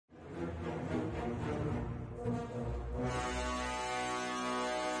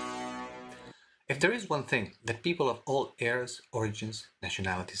If there is one thing that people of all eras, origins,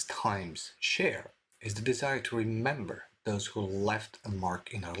 nationalities, times share, is the desire to remember those who left a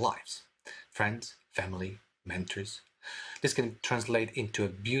mark in our lives. Friends, family, mentors. This can translate into a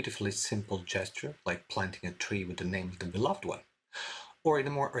beautifully simple gesture, like planting a tree with the name of the beloved one, or in a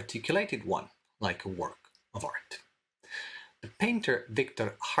more articulated one, like a work of art. The painter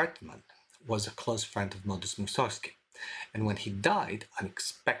Victor Hartmann was a close friend of Modest Mussorgsky, and when he died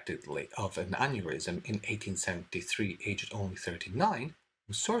unexpectedly of an aneurism in 1873, aged only 39,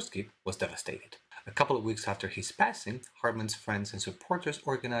 Mussorgsky was devastated. A couple of weeks after his passing, Hartmann's friends and supporters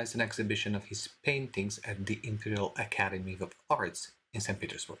organized an exhibition of his paintings at the Imperial Academy of Arts in St.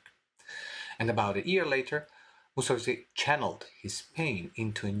 Petersburg. And about a year later, Mussorgsky channeled his pain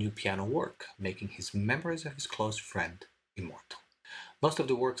into a new piano work, making his memories of his close friend immortal. Most of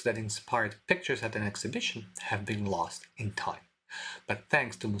the works that inspired pictures at an exhibition have been lost in time, but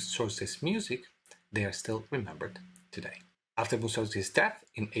thanks to Mussorgsky's music, they are still remembered today. After Mussorgsky's death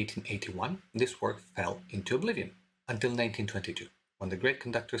in 1881, this work fell into oblivion until 1922, when the great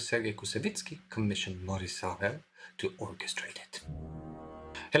conductor Sergei Koussevitzky commissioned Maurice Ravel to orchestrate it.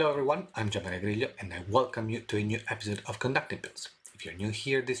 Hello everyone, I'm Gianmaria Griglio and I welcome you to a new episode of Conducting Pills. If you're new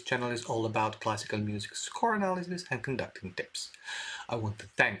here, this channel is all about classical music score analysis and conducting tips. I want to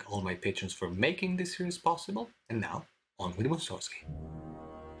thank all my patrons for making this series possible, and now, on with Mussorgsky.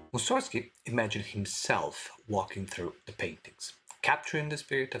 Mussorgsky imagined himself walking through the paintings, capturing the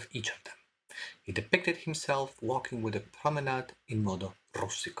spirit of each of them. He depicted himself walking with a promenade in modo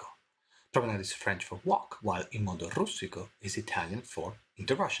rustico. Promenade is French for walk, while in modo rustico is Italian for in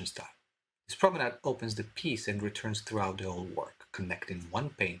the Russian style. This promenade opens the piece and returns throughout the whole work, connecting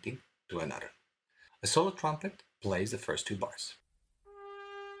one painting to another. A solo trumpet plays the first two bars.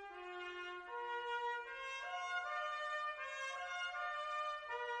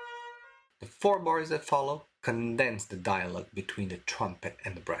 The four bars that follow condense the dialogue between the trumpet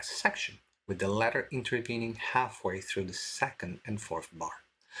and the brass section, with the latter intervening halfway through the second and fourth bar.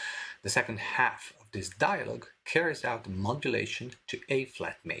 The second half of this dialogue carries out the modulation to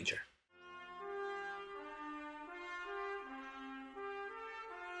A-flat major.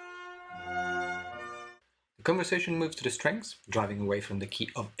 The conversation moves to the strings, driving away from the key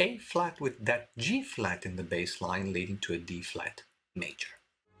of A-flat with that G-flat in the bass line, leading to a D-flat major.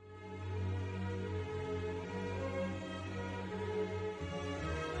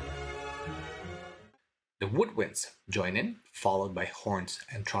 The woodwinds join in, followed by horns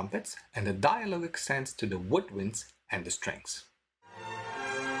and trumpets, and the dialogue extends to the woodwinds and the strings.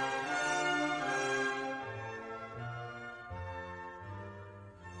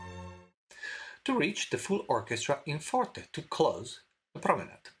 To reach the full orchestra in forte to close the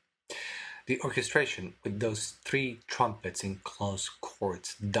promenade. The orchestration with those three trumpets in close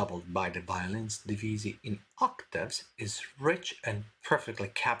chords doubled by the violins divisi in octaves is rich and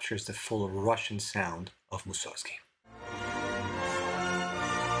perfectly captures the full Russian sound of Mussorgsky.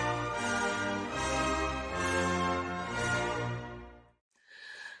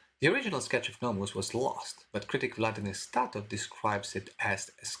 The original sketch of Nomus was lost, but critic Vladimir Statov describes it as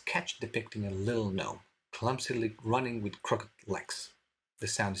a sketch depicting a little gnome, clumsily running with crooked legs. The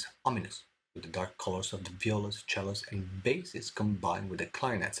sound is ominous, with the dark colors of the violas, cellos, and basses combined with the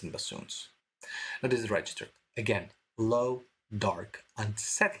clarinets and bassoons. Notice the register, again, low, dark,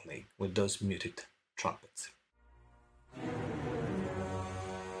 unsettling with those muted trumpets.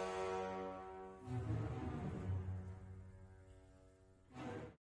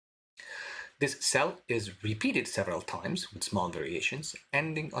 This cell is repeated several times with small variations,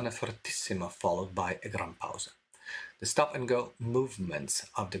 ending on a fortissimo followed by a gran pausa. The stop-and-go movements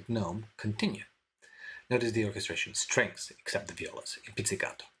of the gnome continue. Notice the orchestration: strings, except the violas, in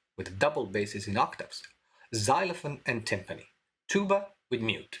pizzicato, with double basses in octaves, xylophone and timpani, tuba with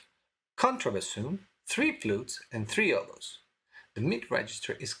mute, contrabassoon, three flutes and three oboes. The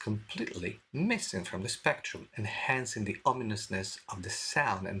mid-register is completely missing from the spectrum, enhancing the ominousness of the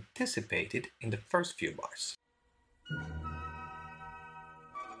sound anticipated in the first few bars.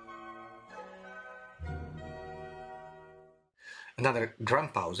 Another gran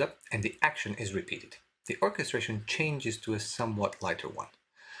pausa and the action is repeated. The orchestration changes to a somewhat lighter one.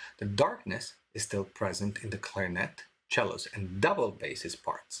 The darkness is still present in the clarinet, cellos and double basses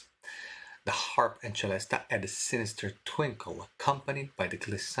parts. The harp and celesta add a sinister twinkle, accompanied by the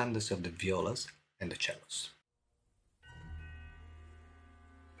glissandos of the violas and the cellos.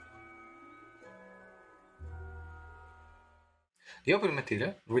 The opening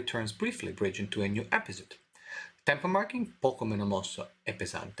material returns briefly, bridging to a new episode. Tempo marking poco meno mosso e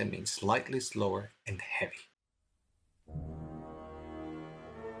pesante means slightly slower and heavy.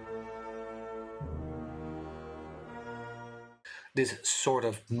 This sort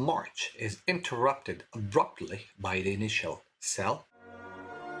of march is interrupted abruptly by the initial cell,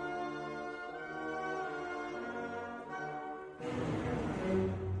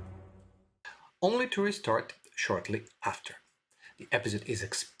 only to restart shortly after. The episode is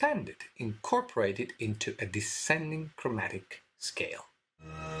expanded, incorporated into a descending chromatic scale.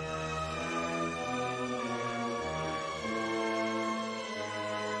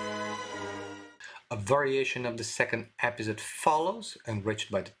 A variation of the second episode follows,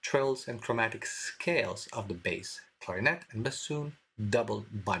 enriched by the trills and chromatic scales of the bass, clarinet, and bassoon, doubled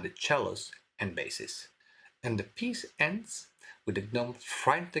by the cellos and basses. And the piece ends with the gnome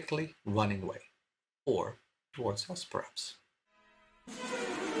frantically running away, or towards us perhaps.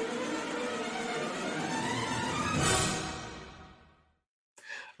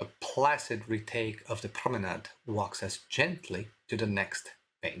 A placid retake of the promenade walks us gently to the next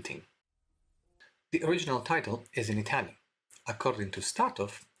painting. The original title is in Italian. According to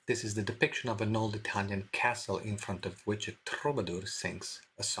Statov, this is the depiction of an old Italian castle in front of which a troubadour sings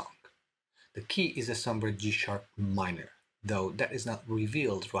a song. The key is a somber G-sharp minor, though that is not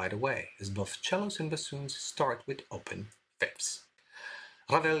revealed right away, as both cellos and bassoons start with open fifths.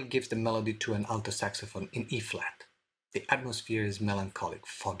 Ravel gives the melody to an alto saxophone in E-flat. The atmosphere is melancholic,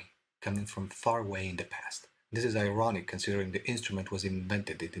 foggy, coming from far away in the past. This is ironic considering the instrument was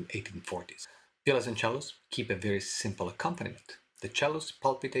invented in the 1840s. Violas and cellos keep a very simple accompaniment. The cellos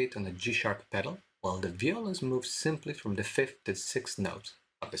palpitate on a G-sharp pedal, while the violas move simply from the fifth to sixth notes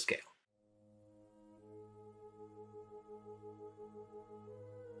of the scale.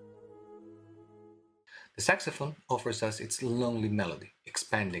 The saxophone offers us its lonely melody,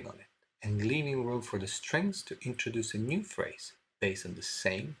 expanding on it, and leaving room for the strings to introduce a new phrase based on the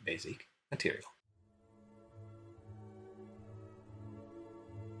same basic material.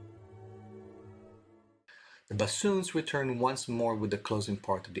 The bassoons return once more with the closing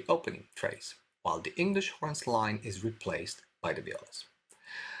part of the opening phrase, while the English horn's line is replaced by the violas.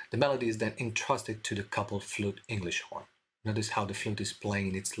 The melody is then entrusted to the coupled flute English horn. Notice how the flute is playing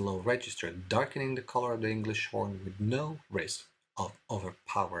in its low register, darkening the color of the English horn with no risk of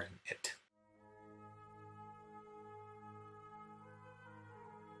overpowering it.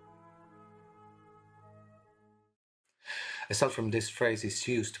 Aside from this phrase is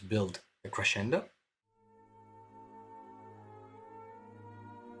used to build a crescendo,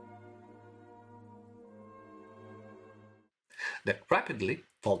 that rapidly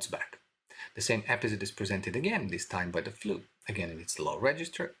falls back. The same episode is presented again, this time by the flute, again in its low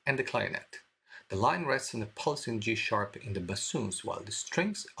register, and the clarinet. The line rests on a pulsing G sharp in the bassoons, while the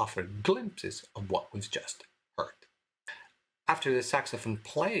strings offer glimpses of what we've just heard. After the saxophone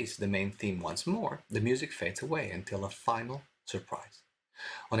plays the main theme once more, the music fades away until a final surprise.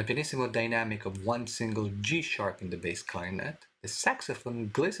 On a pianissimo dynamic of one single G sharp in the bass clarinet, the saxophone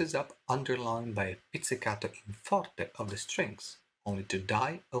glizzes up, underlined by a pizzicato in forte of the strings, only to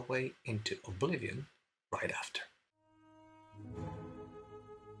die away into oblivion right after.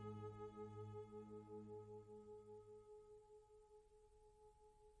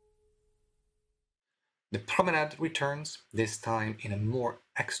 The promenade returns, this time in a more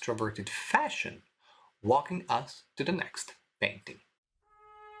extroverted fashion, walking us to the next painting.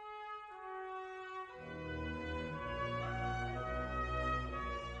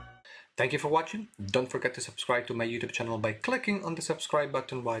 Thank you for watching. Don't forget to subscribe to my YouTube channel by clicking on the subscribe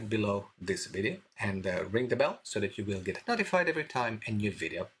button right below this video and ring the bell so that you will get notified every time a new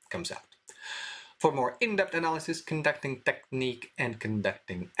video comes out. For more in-depth analysis, conducting technique, and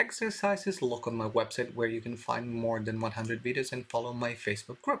conducting exercises, look on my website where you can find more than 100 videos and follow my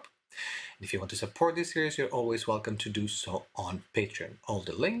Facebook group. And if you want to support this series, you're always welcome to do so on Patreon. All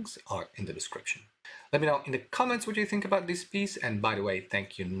the links are in the description. Let me know in the comments what you think about this piece, and by the way,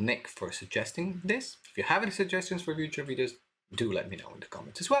 thank you Nick for suggesting this. If you have any suggestions for future videos, do let me know in the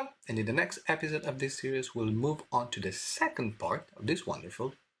comments as well. And in the next episode of this series, we'll move on to the second part of this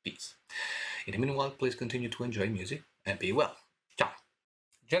wonderful piece. In the meanwhile, please continue to enjoy music and be well. Ciao!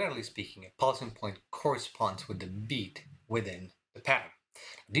 Generally speaking, a pulsing point corresponds with the beat within the pattern.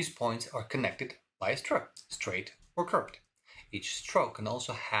 These points are connected by a stroke, straight or curved. Each stroke can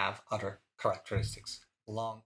also have other characteristics. Long